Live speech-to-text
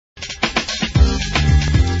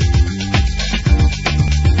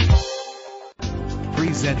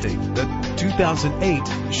Presenting the 2008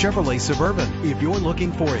 Chevrolet Suburban. If you're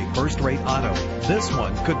looking for a first-rate auto, this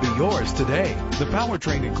one could be yours today. The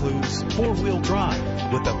powertrain includes four-wheel drive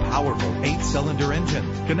with a powerful 8-cylinder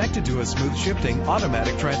engine connected to a smooth shifting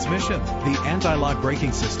automatic transmission. The anti-lock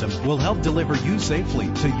braking system will help deliver you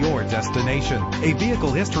safely to your destination. A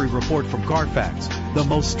vehicle history report from Carfax, the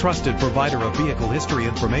most trusted provider of vehicle history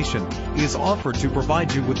information, is offered to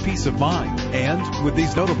provide you with peace of mind. And with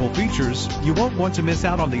these notable features, you won't want to miss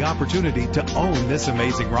out on the opportunity to own this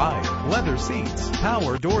amazing ride. Leather seats,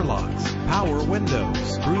 power door locks, power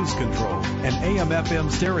windows, cruise control, an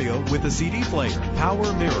AM/FM stereo with a CD player,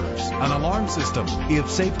 power mirrors, an alarm system. If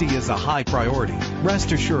safety is a high priority,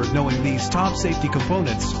 rest assured knowing these top safety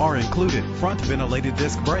components are included: front ventilated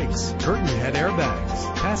disc brakes, curtain head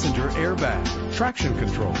airbags, passenger airbag, traction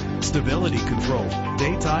control, stability control,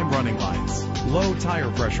 daytime running lights, low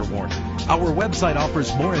tire pressure warning. Our website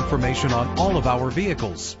offers more information on all of our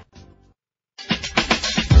vehicles.